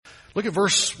Look at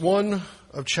verse 1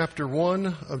 of chapter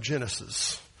 1 of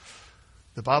Genesis.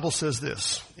 The Bible says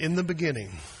this, in the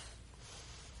beginning,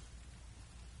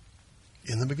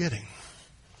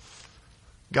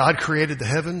 God created the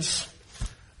heavens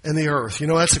and the earth. You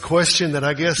know, that's a question that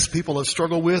I guess people have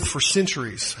struggled with for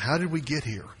centuries. How did we get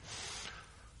here?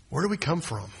 Where did we come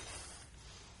from?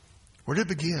 Where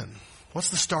did it begin? What's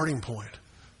the starting point?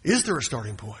 Is there a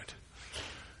starting point?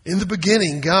 In the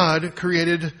beginning, God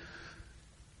created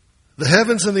the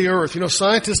heavens and the earth. You know,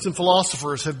 scientists and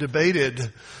philosophers have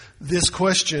debated this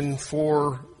question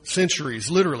for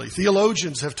centuries, literally.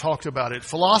 Theologians have talked about it.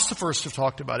 Philosophers have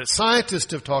talked about it.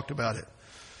 Scientists have talked about it.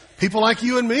 People like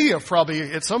you and me have probably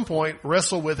at some point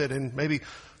wrestled with it and maybe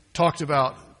talked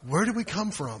about, where did we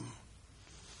come from?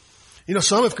 You know,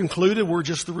 some have concluded we're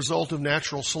just the result of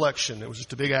natural selection. It was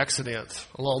just a big accident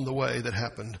along the way that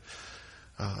happened.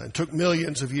 It took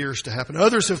millions of years to happen.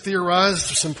 Others have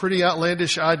theorized some pretty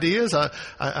outlandish ideas.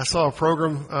 I saw a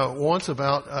program once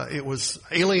about it was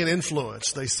alien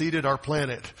influence. They seeded our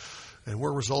planet, and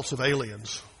we're results of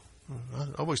aliens. I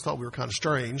always thought we were kind of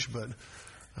strange, but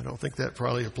I don't think that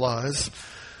probably applies.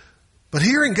 But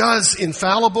here in God's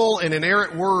infallible and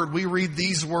inerrant word, we read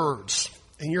these words.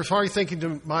 And you're probably thinking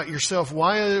to yourself,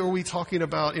 why are we talking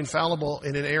about infallible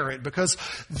and inerrant? Because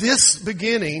this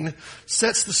beginning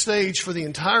sets the stage for the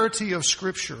entirety of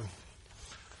Scripture.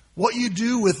 What you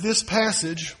do with this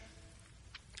passage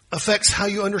affects how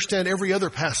you understand every other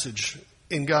passage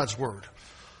in God's Word.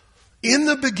 In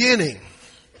the beginning,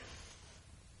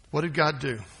 what did God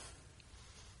do?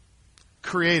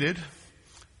 Created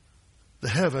the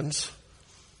heavens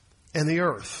and the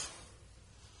earth.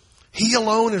 He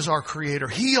alone is our creator.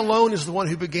 He alone is the one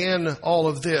who began all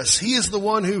of this. He is the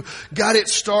one who got it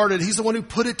started. He's the one who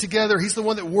put it together. He's the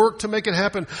one that worked to make it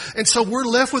happen. And so we're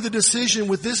left with a decision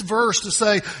with this verse to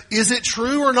say, is it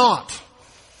true or not?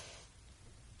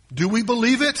 Do we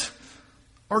believe it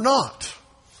or not?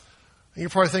 And you're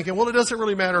probably thinking, well, it doesn't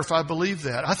really matter if I believe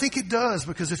that. I think it does,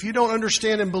 because if you don't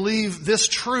understand and believe this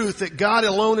truth that God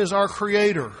alone is our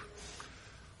creator,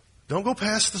 don't go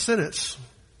past the sentence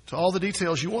to all the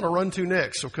details you want to run to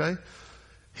next, okay?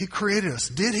 He created us.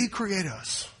 Did He create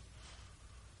us?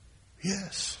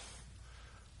 Yes.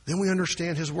 Then we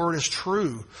understand His Word is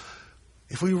true.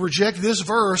 If we reject this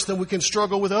verse, then we can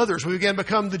struggle with others. We again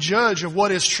become the judge of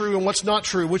what is true and what's not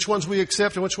true, which ones we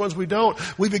accept and which ones we don't.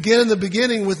 We begin in the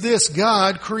beginning with this.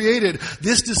 God created.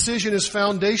 This decision is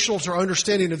foundational to our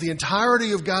understanding of the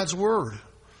entirety of God's Word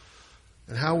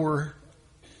and how we're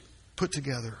put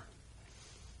together.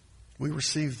 We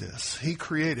receive this. He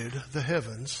created the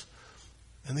heavens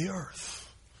and the earth.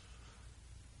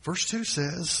 Verse 2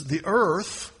 says, the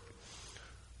earth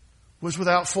was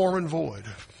without form and void,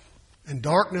 and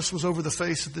darkness was over the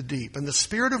face of the deep, and the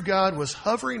Spirit of God was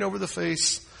hovering over the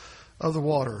face of the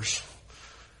waters.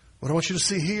 What I want you to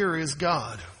see here is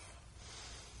God. In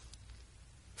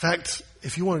fact,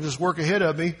 if you want to just work ahead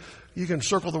of me, you can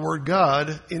circle the word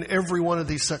God in every one of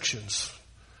these sections.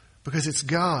 Because it's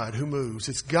God who moves.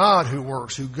 It's God who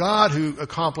works. God who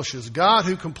accomplishes. God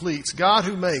who completes. God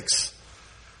who makes.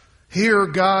 Here,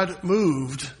 God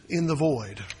moved in the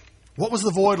void. What was the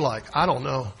void like? I don't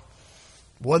know.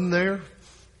 Wasn't there?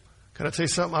 Can I tell you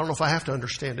something? I don't know if I have to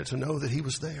understand it to know that He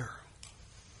was there.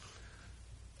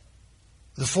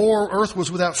 The earth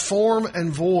was without form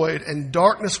and void, and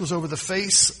darkness was over the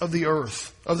face of the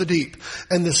earth, of the deep.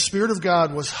 And the Spirit of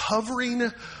God was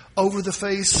hovering over the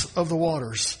face of the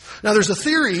waters. Now, there's a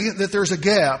theory that there's a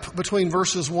gap between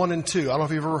verses 1 and 2. I don't know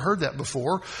if you've ever heard that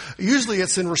before. Usually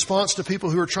it's in response to people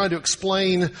who are trying to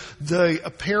explain the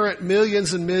apparent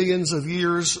millions and millions of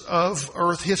years of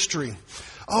earth history.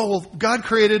 Oh, well, God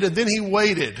created and then He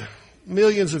waited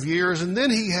millions of years, and then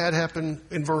He had happen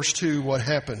in verse 2 what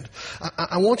happened.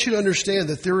 I want you to understand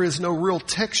that there is no real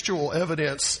textual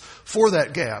evidence for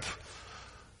that gap.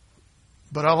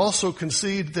 But I'll also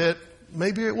concede that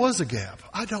maybe it was a gap.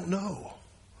 I don't know.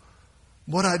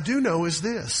 What I do know is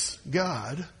this.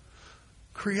 God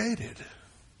created.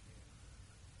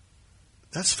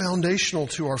 That's foundational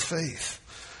to our faith.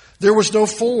 There was no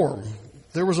form.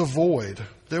 There was a void.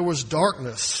 There was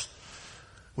darkness.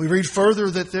 We read further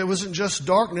that there wasn't just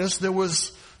darkness. There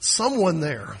was someone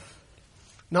there.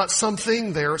 Not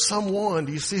something there. Someone.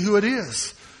 Do you see who it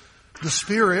is? The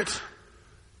Spirit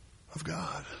of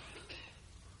God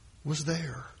was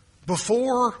there.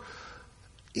 Before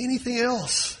anything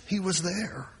else, He was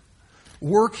there,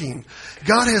 working.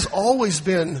 God has always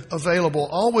been available,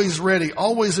 always ready,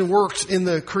 always worked in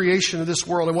the creation of this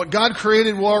world. And what God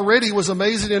created already was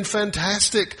amazing and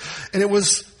fantastic. And it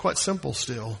was quite simple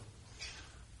still.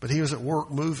 But He was at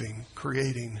work moving,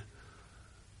 creating.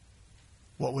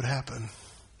 what would happen.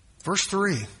 Verse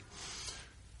 3.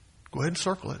 Go ahead and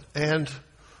circle it. And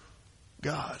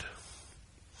God.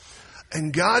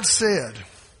 And God said,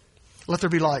 let there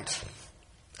be light.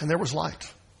 And there was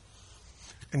light.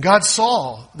 And God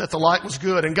saw that the light was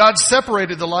good. And God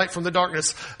separated the light from the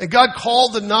darkness. And God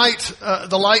called the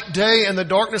light day, and the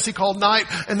darkness He called night.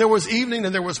 And there was evening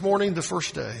and there was morning the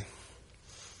first day.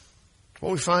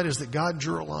 What we find is that God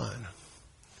drew a line.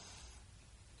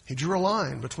 He drew a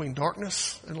line between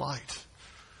darkness and light.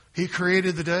 He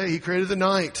created the day. He created the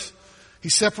night. He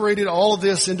separated all of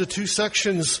this into two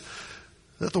sections,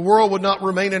 that the world would not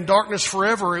remain in darkness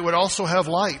forever. It would also have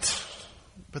light.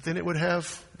 But then it would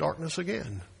have darkness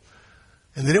again.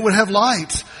 And then it would have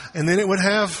light. And then it would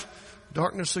have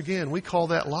darkness again. We call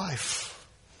that life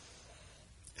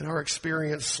in our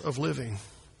experience of living.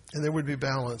 And there would be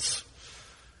balance.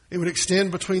 It would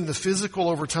extend between the physical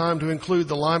over time to include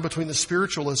the line between the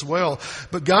spiritual as well.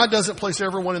 But God doesn't place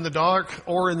everyone in the dark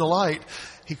or in the light.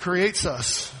 He creates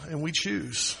us, and we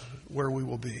choose where we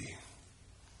will be.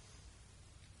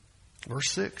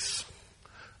 Verse 6.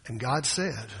 And God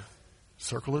said,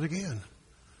 circle it again,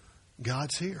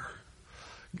 God's here.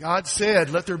 God said,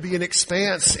 let there be an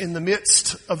expanse in the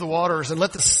midst of the waters, and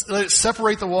let it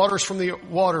separate the waters from the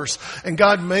waters. And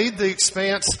God made the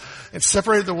expanse and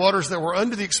separated the waters that were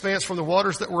under the expanse from the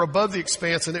waters that were above the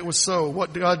expanse, and it was so.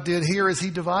 What God did here is He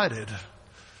divided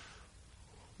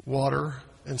water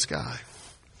and sky.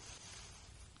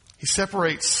 He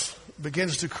separates,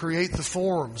 begins to create the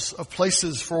forms of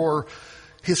places for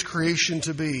His creation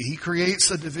to be. He creates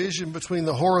a division between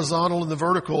the horizontal and the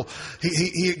vertical.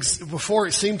 Before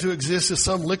it seemed to exist as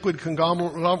some liquid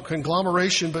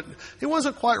conglomeration, but it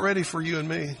wasn't quite ready for you and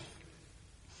me.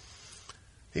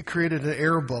 He created an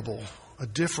air bubble, a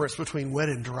difference between wet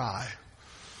and dry.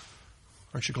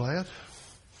 Aren't you glad?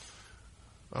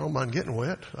 I don't mind getting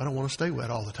wet. I don't want to stay wet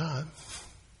all the time.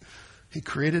 He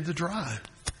created the dry.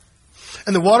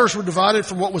 And the waters were divided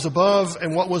from what was above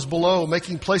and what was below,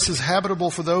 making places habitable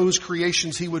for those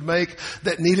creations He would make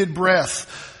that needed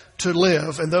breath to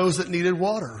live and those that needed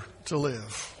water to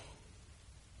live.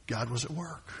 God was at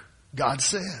work. God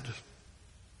said.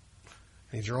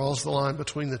 He draws the line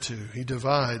between the two. He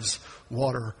divides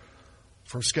water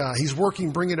from sky. He's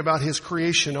working, bringing about His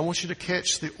creation. I want you to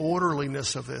catch the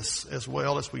orderliness of this as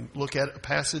well as we look at a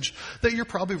passage that you're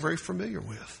probably very familiar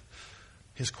with.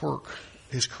 His work,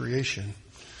 His creation.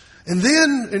 And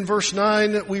then in verse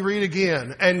 9 we read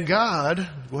again, and God,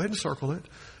 go ahead and circle it,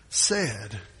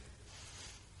 said,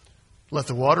 let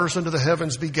the waters under the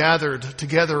heavens be gathered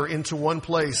together into one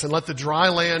place, and let the dry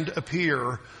land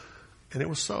appear. And it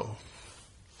was so.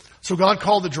 So God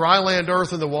called the dry land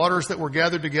earth, and the waters that were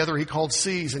gathered together He called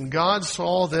seas. And God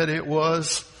saw that it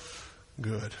was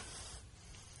good.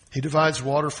 He divides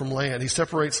water from land. He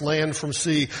separates land from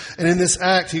sea. And in this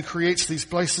act, He creates these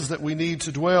places that we need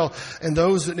to dwell. And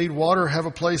those that need water have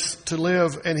a place to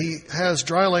live. And He has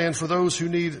dry land for those who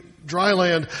need dry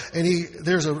land. And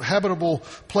there's a habitable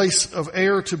place of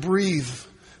air to breathe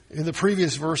in the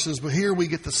previous verses. But here we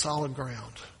get the solid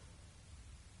ground.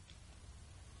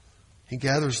 He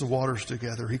gathers the waters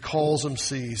together. He calls them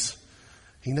seas.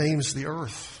 He names the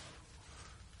earth.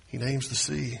 He names the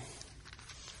sea.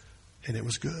 And it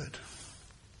was good.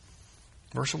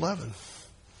 Verse 11.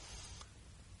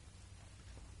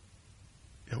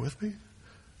 You with me?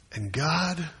 And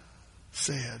God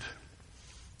said,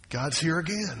 God's here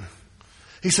again.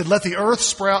 He said, let the earth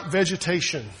sprout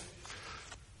vegetation,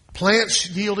 plants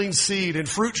yielding seed, and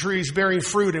fruit trees bearing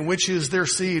fruit, in which is their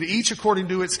seed, each according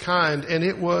to its kind. And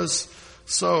it was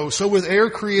so. So with air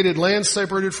created, land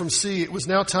separated from sea, it was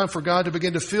now time for God to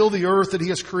begin to fill the earth that He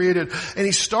has created. And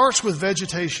He starts with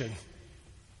vegetation.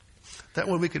 That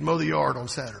way we could mow the yard on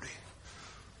Saturday.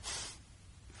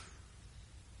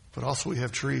 But also we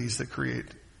have trees that create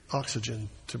oxygen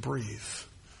to breathe.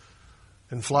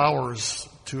 And flowers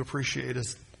to appreciate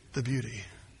as the beauty.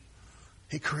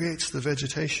 He creates the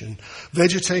vegetation.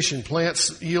 Vegetation,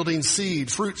 plants yielding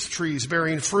seed, fruits, trees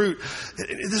bearing fruit.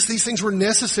 These things were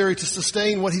necessary to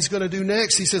sustain what He's going to do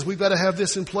next. He says we've got to have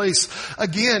this in place.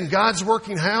 Again, God's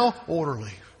working how?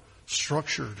 Orderly,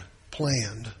 structured,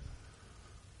 planned.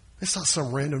 It's not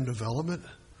some random development.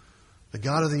 The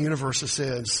God of the universe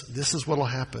says, this is what will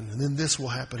happen, and then this will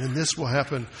happen, and this will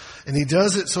happen. And He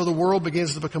does it so the world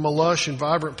begins to become a lush and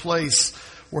vibrant place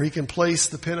where He can place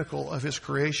the pinnacle of His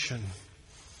creation.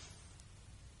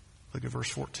 Look at verse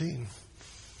 14.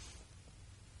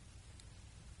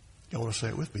 You want to say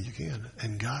it with me? You can.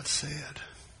 And God said.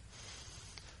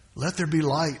 Let there be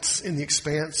lights in the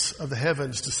expanse of the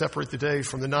heavens to separate the day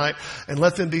from the night, and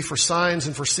let them be for signs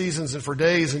and for seasons and for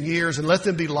days and years, and let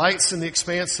them be lights in the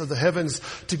expanse of the heavens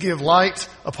to give light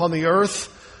upon the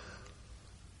earth.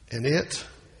 And it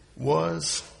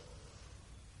was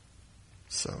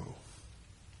so.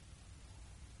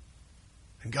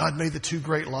 And God made the two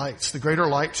great lights, the greater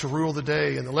light to rule the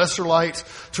day and the lesser light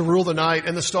to rule the night,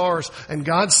 and the stars. And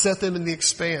God set them in the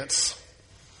expanse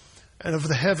and of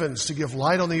the heavens to give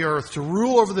light on the earth, to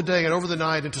rule over the day and over the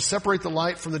night, and to separate the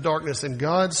light from the darkness. And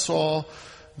God saw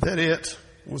that it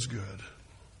was good.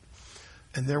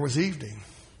 And there was evening,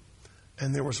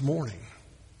 and there was morning,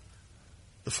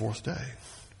 the fourth day.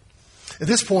 At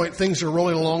this point, things are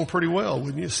rolling along pretty well,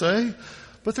 wouldn't you say?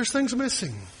 But there's things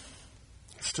missing.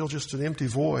 It's still just an empty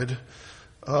void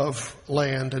of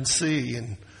land and sea.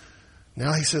 And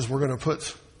now he says we're going to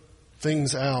put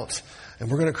things out, and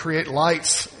we're going to create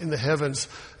lights in the heavens,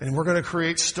 and we're going to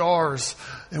create stars.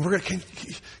 And we're going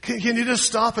to, can you just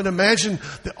stop and imagine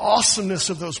the awesomeness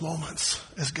of those moments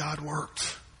as God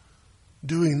worked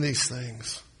doing these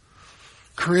things?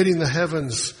 Creating the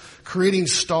heavens, creating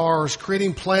stars,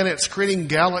 creating planets, creating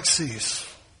galaxies.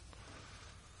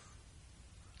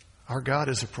 Our God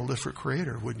is a prolific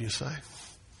creator, wouldn't you say?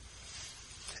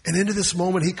 And into this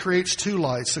moment, he creates two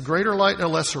lights, a greater light and a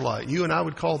lesser light. You and I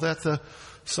would call that the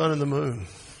sun and the moon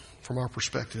from our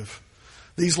perspective.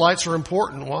 These lights are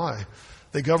important. Why?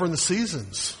 They govern the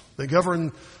seasons. They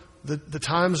govern the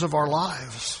times of our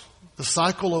lives, the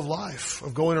cycle of life,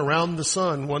 of going around the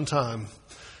sun one time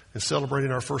and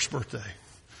celebrating our first birthday,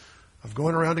 of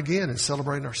going around again and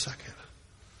celebrating our second,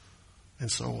 and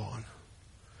so on.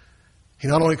 He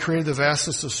not only created the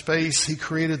vastness of space, he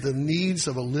created the needs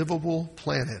of a livable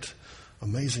planet.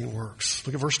 Amazing works.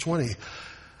 Look at verse 20.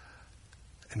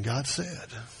 And God said,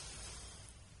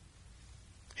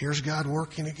 here's God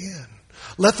working again.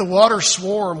 Let the water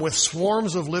swarm with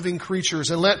swarms of living creatures,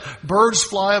 and let birds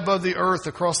fly above the earth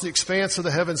across the expanse of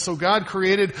the heavens. So God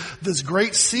created these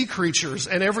great sea creatures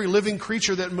and every living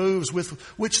creature that moves, with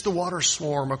which the waters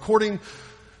swarm, according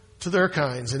to their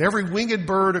kinds, and every winged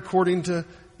bird according to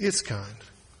its kind.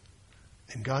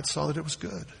 And God saw that it was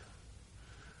good.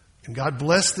 And God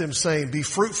blessed them, saying, be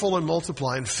fruitful and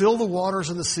multiply, and fill the waters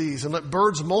and the seas, and let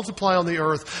birds multiply on the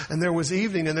earth. And there was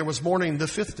evening and there was morning, the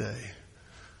fifth day.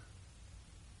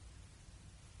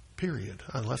 Period.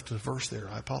 I left a verse there.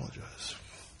 I apologize.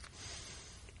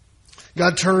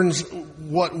 God turns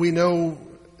what we know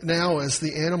now as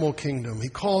the animal kingdom. He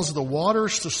calls the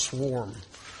waters to swarm.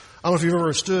 I don't know if you've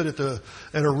ever stood at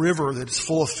a river that's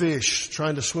full of fish,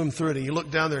 trying to swim through it, and you look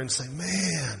down there and say,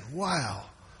 man, wow.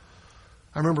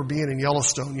 I remember being in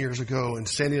Yellowstone years ago and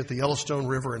standing at the Yellowstone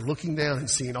River and looking down and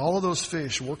seeing all of those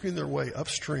fish working their way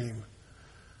upstream,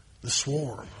 the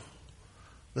swarm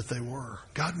that they were.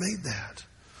 God made that.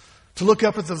 To look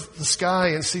up at the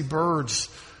sky and see birds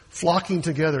flocking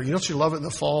together. Don't you love it in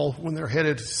the fall when they're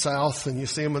headed south, and you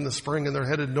see them in the spring and they're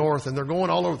headed north, and they're going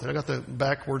all over. I got the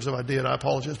backwards if I did, I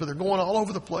apologize, but they're going all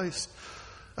over the place.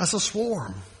 That's a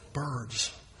swarm,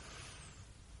 birds.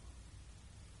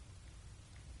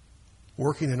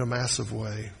 Working in a massive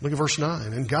way. Look at verse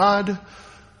 9. And God,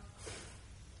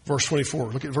 verse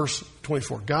 24, look at verse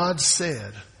 24. God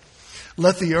said,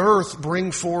 let the earth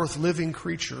bring forth living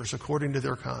creatures according to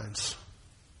their kinds.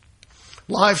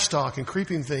 Livestock and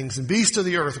creeping things and beasts of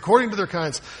the earth according to their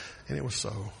kinds. And it was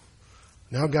so.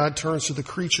 Now God turns to the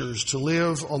creatures to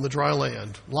live on the dry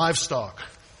land. Livestock.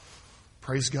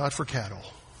 Praise God for cattle.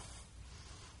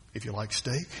 If you like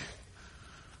steak.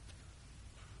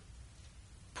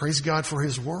 Praise God for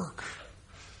his work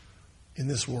in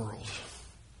this world.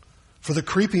 For the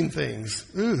creeping things.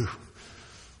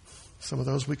 Some of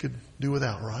those we could do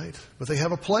without, right? But they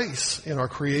have a place in our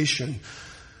creation.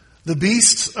 The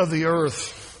beasts of the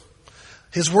earth.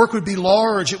 His work would be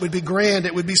large, it would be grand,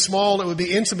 it would be small, it would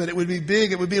be intimate, it would be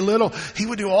big, it would be little. He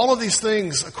would do all of these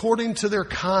things according to their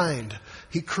kind.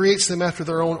 He creates them after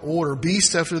their own order.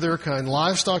 Beasts after their kind,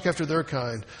 livestock after their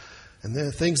kind. And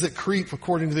then things that creep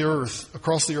according to the earth,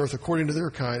 across the earth according to their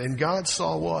kind. And God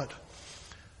saw what?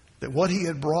 That what he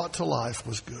had brought to life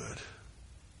was good.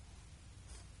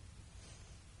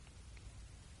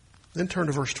 Then turn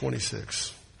to verse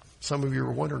 26. Some of you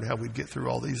were wondering how we'd get through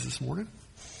all these this morning.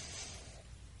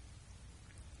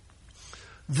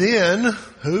 Then,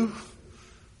 who?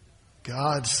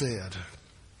 God said,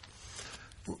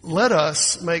 let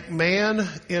us make man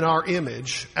in our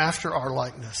image after our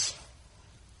likeness.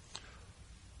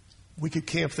 We could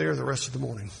camp there the rest of the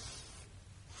morning.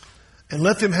 And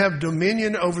let them have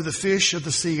dominion over the fish of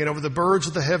the sea and over the birds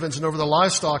of the heavens and over the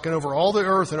livestock and over all the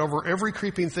earth and over every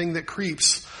creeping thing that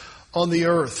creeps on the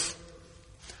earth.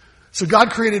 So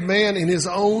God created man in his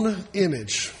own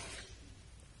image.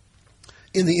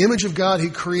 In the image of God, he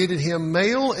created him,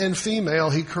 male and female,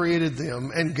 he created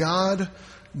them, and God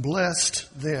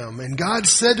blessed them. And God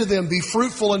said to them, be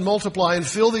fruitful and multiply and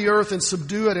fill the earth and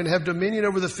subdue it and have dominion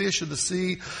over the fish of the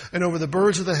sea and over the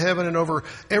birds of the heaven and over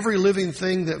every living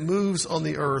thing that moves on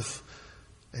the earth.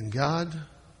 And God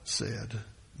said,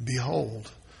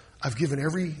 behold, I've given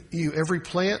you every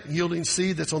plant yielding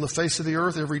seed that's on the face of the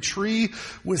earth, every tree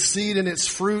with seed in its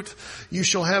fruit. You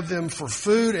shall have them for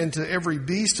food, and to every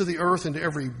beast of the earth, and to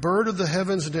every bird of the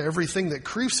heavens, and to everything that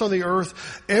creeps on the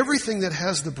earth, everything that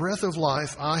has the breath of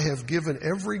life, I have given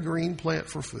every green plant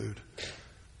for food.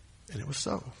 And it was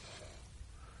so.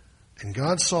 And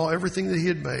God saw everything that he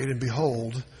had made, and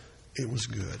behold, it was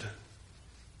good.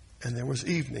 And there was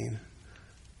evening,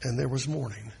 and there was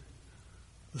morning,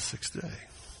 the sixth day.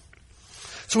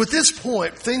 So at this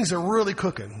point, things are really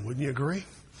cooking. Wouldn't you agree?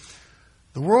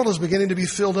 The world is beginning to be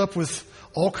filled up with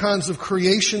all kinds of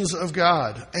creations of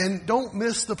God. And don't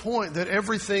miss the point that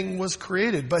everything was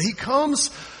created. But he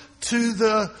comes to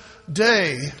the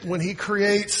day when he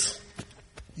creates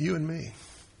you and me.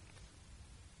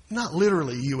 Not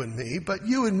literally you and me, but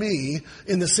you and me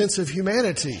in the sense of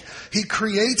humanity. He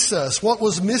creates us. What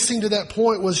was missing to that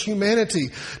point was humanity.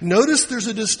 Notice there's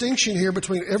a distinction here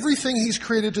between everything he's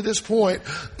created to this point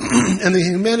and the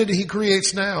humanity he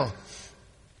creates now.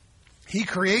 He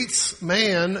creates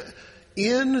man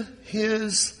in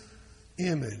his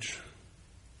image.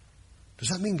 Does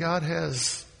that mean God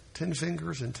has 10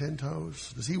 fingers and 10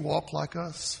 toes? Does he walk like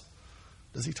us?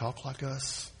 Does he talk like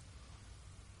us?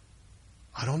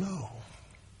 I don't know.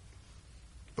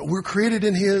 But we're created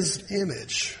in his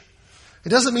image. It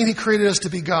doesn't mean he created us to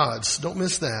be gods. Don't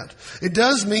miss that. It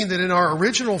does mean that in our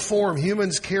original form,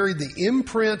 humans carried the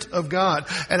imprint of God.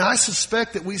 And I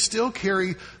suspect that we still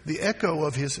carry the echo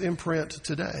of his imprint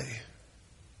today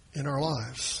in our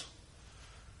lives.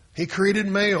 He created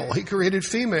male. He created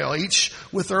female, each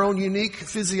with their own unique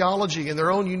physiology and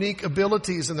their own unique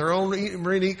abilities and their own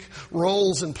unique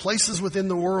roles and places within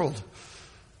the world.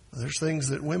 There's things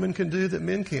that women can do that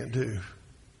men can't do.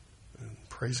 And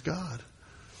praise God.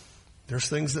 There's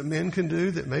things that men can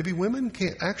do that maybe women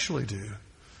can't actually do.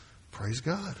 Praise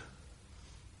God.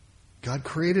 God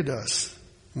created us,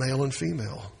 male and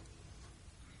female,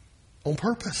 on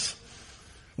purpose.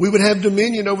 We would have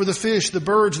dominion over the fish, the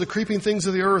birds, the creeping things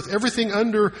of the earth. Everything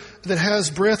under that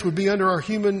has breath would be under our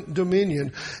human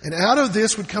dominion. And out of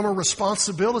this would come a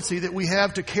responsibility that we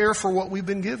have to care for what we've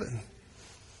been given.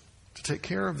 To take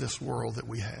care of this world that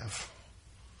we have.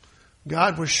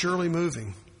 God was surely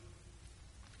moving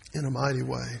in a mighty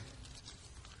way,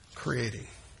 creating.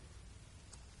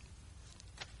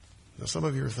 Now some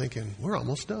of you are thinking, we're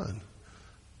almost done.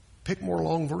 Pick more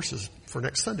long verses for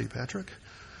next Sunday, Patrick.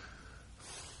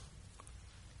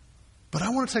 But I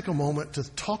want to take a moment to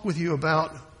talk with you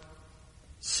about,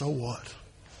 so what?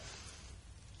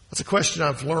 That's a question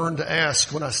I've learned to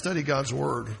ask when I study God's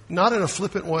Word. Not in a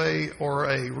flippant way or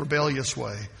a rebellious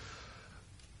way.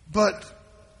 But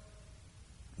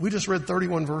we just read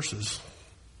 31 verses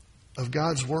of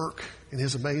God's work and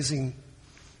his amazing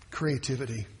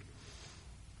creativity.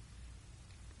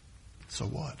 So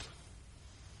what?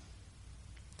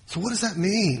 So what does that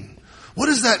mean? What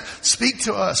does that speak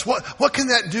to us? What can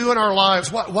that do in our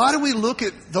lives? Why do we look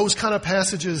at those kind of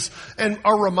passages and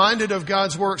are reminded of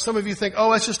God's work? Some of you think,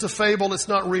 oh, it's just a fable. It's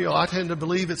not real. I tend to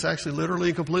believe it's actually literally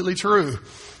and completely true.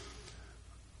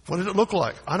 What did it look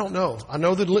like? I don't know. I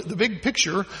know the big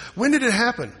picture. When did it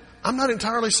happen? I'm not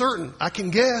entirely certain. I can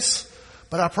guess.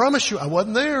 But I promise you, I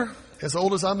wasn't there. As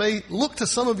old as I may look to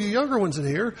some of you younger ones in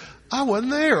here, I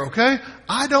wasn't there, okay?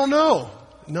 I don't know.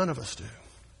 None of us do.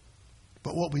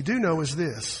 But what we do know is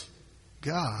this.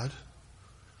 God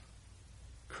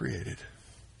created.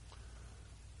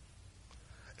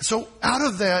 So out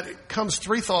of that comes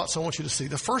three thoughts I want you to see.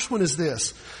 The first one is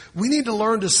this. We need to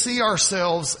learn to see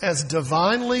ourselves as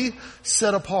divinely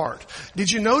set apart.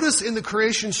 Did you notice in the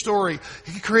creation story,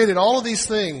 he created all of these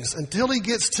things until he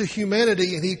gets to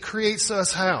humanity and he creates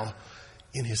us how?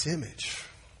 In his image.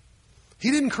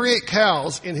 He didn't create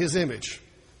cows in his image.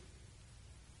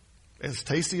 As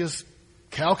tasty as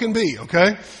cow can be,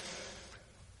 okay?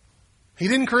 He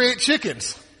didn't create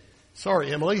chickens.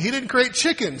 Sorry, Emily. He didn't create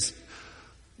chickens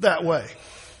that way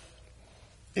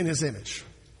in his image.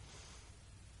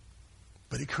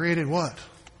 But he created what?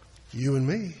 You and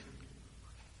me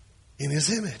in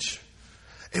his image.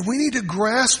 And we need to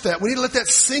grasp that. We need to let that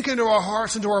sink into our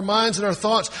hearts, into our minds and our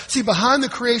thoughts. See, behind the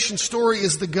creation story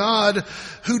is the God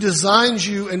who designed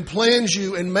you and planned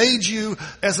you and made you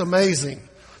as amazing.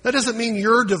 That doesn't mean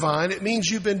you're divine. It means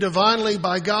you've been divinely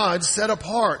by God set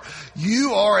apart.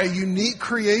 You are a unique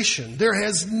creation. There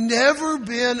has never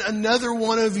been another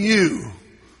one of you.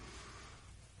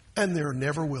 And there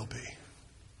never will be.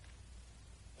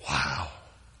 Wow.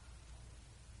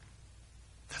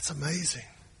 That's amazing.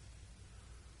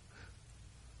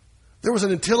 There was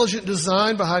an intelligent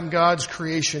design behind God's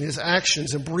creation, His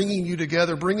actions, and bringing you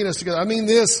together, bringing us together.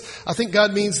 I think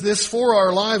God means this for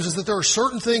our lives, is that there are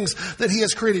certain things that He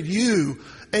has created you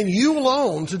and you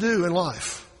alone to do in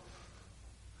life.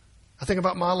 I think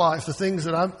about my life, the things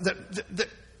that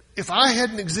if I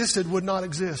hadn't existed would not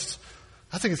exist.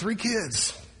 I think of 3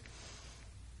 kids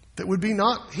that would be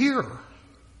not here.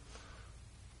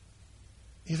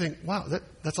 You think, wow,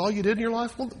 that's all you did in your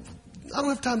life? Well, I don't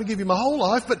have time to give you my whole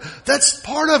life, but that's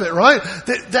part of it, right?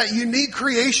 That unique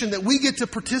creation that we get to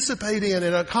participate in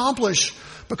and accomplish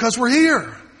because we're here.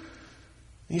 And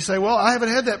you say, well, I haven't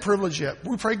had that privilege yet.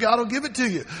 We pray God will give it to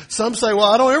you. Some say,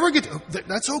 well, I don't ever get to.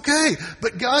 That's okay.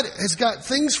 But God has got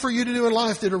things for you to do in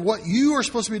life that are what you are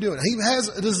supposed to be doing. He has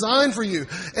a design for you.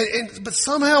 But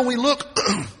somehow we look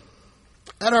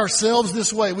at ourselves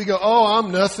this way. We go, oh,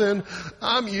 I'm nothing.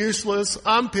 I'm useless.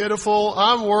 I'm pitiful.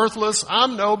 I'm worthless.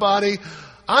 I'm nobody.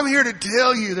 I'm here to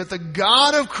tell you that the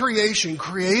God of creation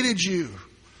created you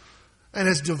and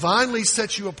has divinely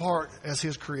set you apart as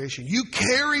His creation. You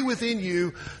carry within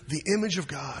you the image of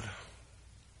God.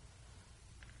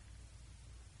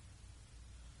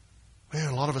 Man,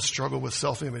 a lot of us struggle with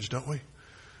self-image, don't we?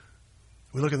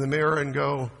 We look in the mirror and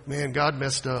go, man, God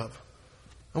messed up.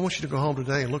 I want you to go home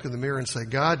today and look in the mirror and say,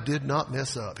 God did not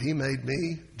mess up. He made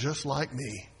me just like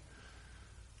me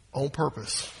on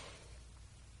purpose.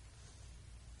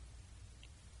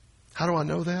 How do I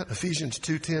know that? Ephesians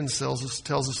 2:10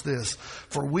 tells us this.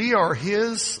 For we are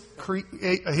His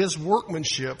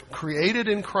workmanship, created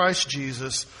in Christ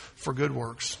Jesus for good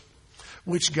works,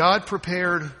 which God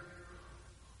prepared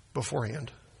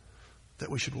beforehand that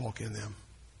we should walk in them.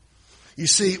 You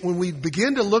see, when we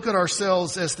begin to look at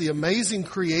ourselves as the amazing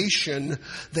creation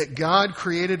that God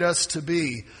created us to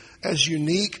be, as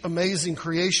unique, amazing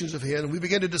creations of Him, we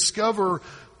begin to discover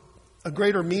a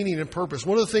greater meaning and purpose.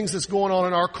 One of the things that's going on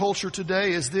in our culture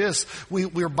today is this.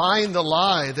 We're buying the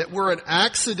lie that we're an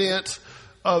accident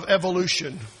of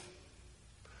evolution.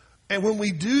 And when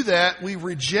we do that, we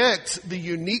reject the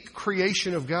unique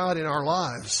creation of God in our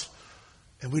lives.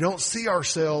 And we don't see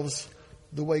ourselves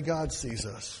the way God sees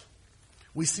us.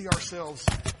 We see ourselves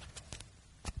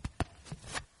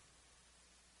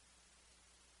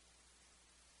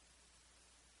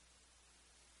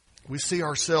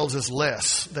as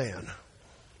less than,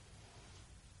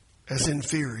 as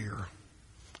inferior,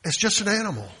 as just an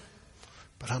animal.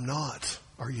 But I'm not.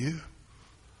 Are you?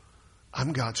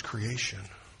 I'm God's creation,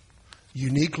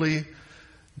 uniquely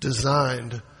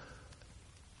designed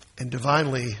and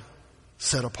divinely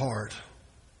set apart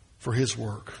for His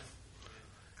work.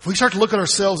 If we start to look at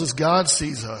ourselves as God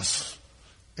sees us,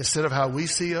 instead of how we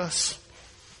see us,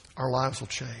 our lives will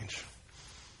change.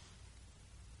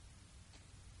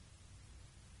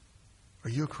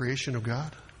 Are you a creation of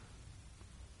God?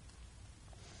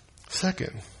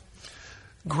 Second,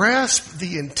 grasp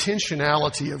the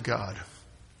intentionality of God.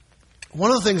 One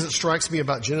of the things that strikes me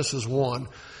about Genesis 1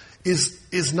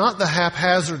 is not the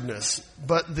haphazardness,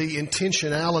 but the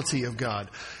intentionality of God.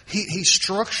 He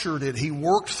structured it. He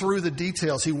worked through the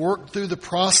details. He worked through the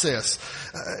process.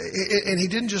 And He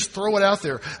didn't just throw it out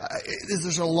there.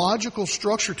 There's a logical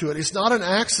structure to it. It's not an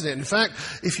accident. In fact,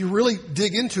 if you really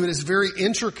dig into it, it's very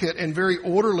intricate and very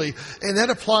orderly. And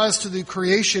that applies to the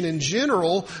creation in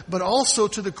general, but also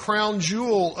to the crown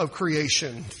jewel of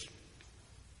creation.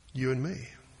 You and me.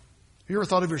 Have you ever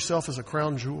thought of yourself as a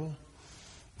crown jewel?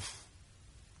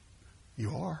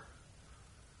 You are.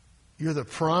 You're the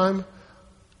prime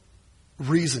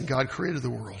reason God created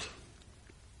the world.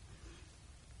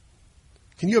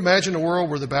 Can you imagine a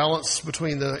world where the balance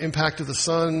between the impact of the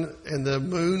sun and the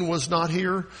moon was not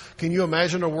here? Can you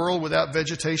imagine a world without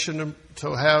vegetation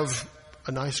to have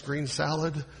a nice green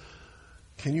salad?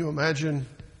 Can you imagine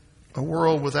a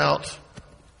world without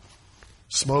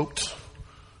smoked,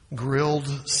 grilled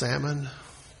salmon?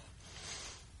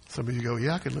 Some of you go,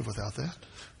 yeah, I could live without that.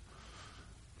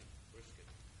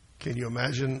 Can you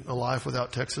imagine a life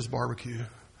without Texas barbecue?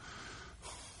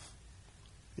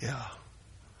 Yeah.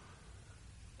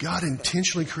 God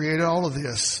intentionally created all of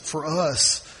this for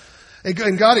us.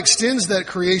 And God extends that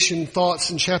creation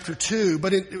thoughts in chapter 2,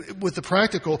 but with the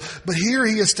practical. But here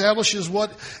he establishes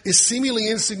what is seemingly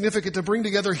insignificant to bring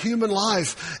together human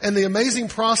life. And the amazing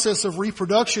process of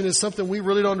reproduction is something we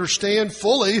really don't understand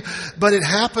fully, but it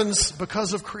happens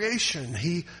because of creation.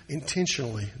 He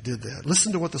intentionally did that.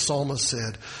 Listen to what the psalmist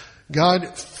said.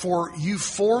 God, for you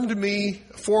formed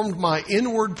my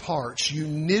inward parts. You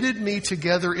knitted me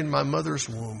together in my mother's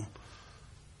womb.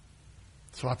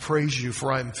 So I praise you,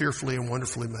 for I am fearfully and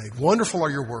wonderfully made. Wonderful are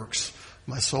your works.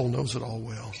 My soul knows it all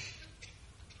well.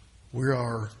 We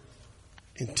are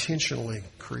intentionally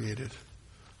created.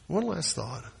 One last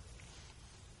thought,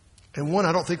 and one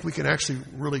I don't think we can actually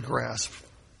really grasp,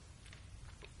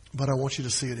 but I want you to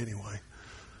see it anyway,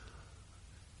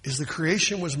 is the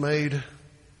creation was made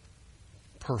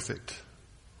perfect.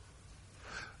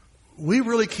 We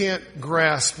really can't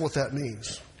grasp what that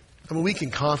means. I mean, we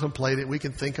can contemplate it, we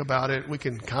can think about it, we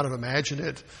can kind of imagine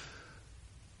it.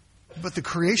 But the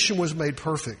creation was made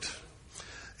perfect.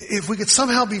 If we could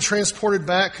somehow be transported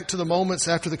back to the moments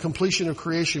after the completion of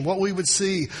creation, what we would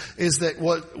see is that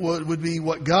what would be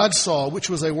what God saw, which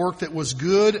was a work that was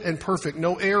good and perfect.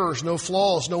 No errors, no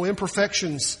flaws, no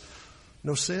imperfections,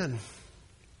 no sin,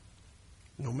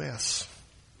 no mess.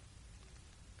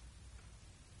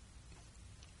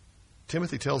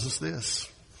 Timothy tells us this.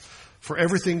 For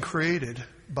everything created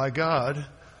by God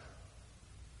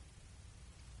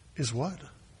is what?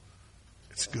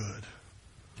 It's good.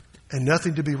 And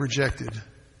nothing to be rejected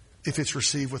if it's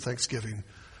received with thanksgiving.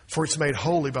 For it's made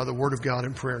holy by the word of God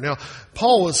in prayer. Now,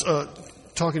 Paul was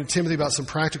talking to Timothy about some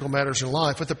practical matters in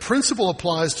life, but the principle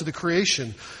applies to the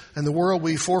creation and the world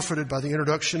we forfeited by the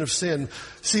introduction of sin.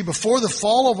 See, before the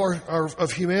fall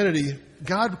of humanity,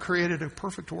 God created a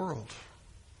perfect world.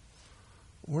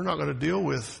 We're not going to deal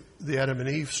with the Adam and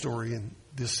Eve story in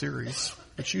this series,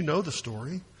 but you know the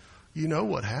story. You know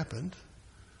what happened.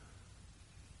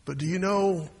 But do you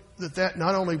know that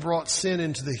not only brought sin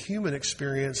into the human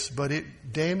experience, but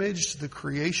it damaged the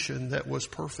creation that was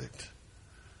perfect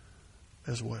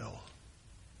as well?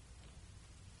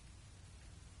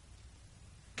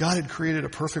 God had created a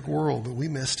perfect world, but we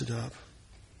messed it up.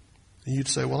 And you'd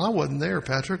say, well, I wasn't there,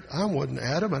 Patrick. I wasn't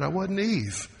Adam and I wasn't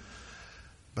Eve.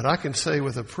 But I can say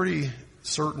with a pretty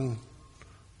certain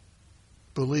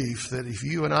belief that if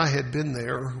you and I had been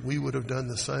there, we would have done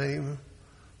the same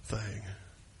thing.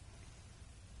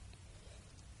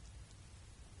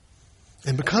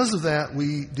 And because of that,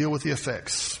 we deal with the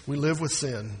effects. We live with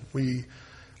sin. We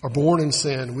are born in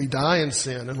sin. We die in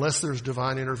sin unless there's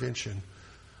divine intervention.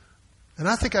 And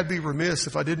I think I'd be remiss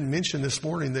if I didn't mention this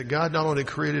morning that God not only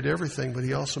created everything, but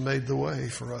He also made the way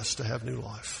for us to have new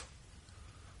life.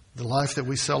 The life that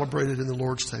we celebrated in the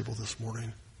Lord's table this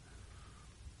morning.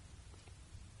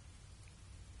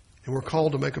 And we're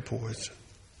called to make a choice.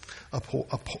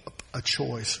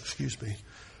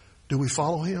 Do we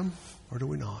follow Him or do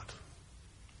we not?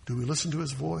 Do we listen to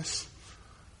His voice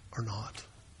or not?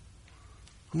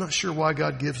 I'm not sure why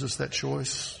God gives us that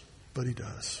choice, but He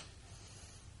does.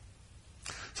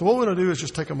 So what we're going to do is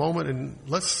just take a moment and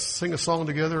let's sing a song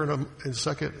together in a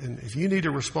second. And if you need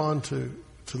to respond to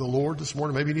the Lord this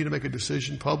morning, maybe you need to make a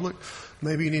decision public.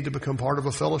 Maybe you need to become part of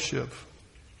a fellowship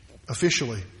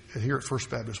officially here at First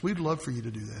Baptist. We'd love for you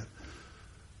to do that.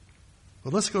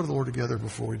 But let's go to the Lord together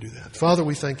before we do that. Father,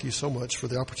 we thank you so much for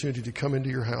the opportunity to come into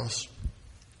your house,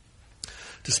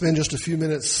 to spend just a few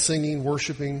minutes singing,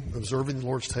 worshiping, observing the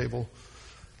Lord's table,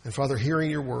 and Father,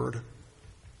 hearing your word.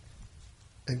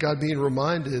 And God, being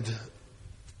reminded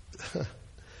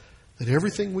that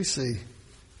everything we see,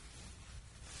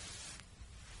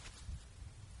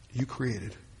 you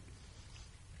created.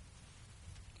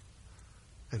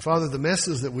 And Father, the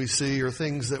messes that we see are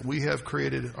things that we have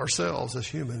created ourselves as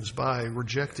humans by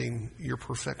rejecting your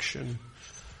perfection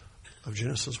of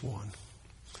Genesis 1.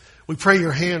 We pray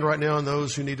your hand right now on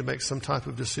those who need to make some type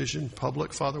of decision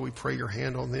public. Father, we pray your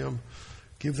hand on them.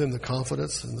 Give them the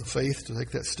confidence and the faith to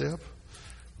take that step.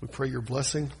 We pray your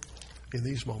blessing in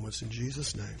these moments. In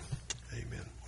Jesus' name, amen.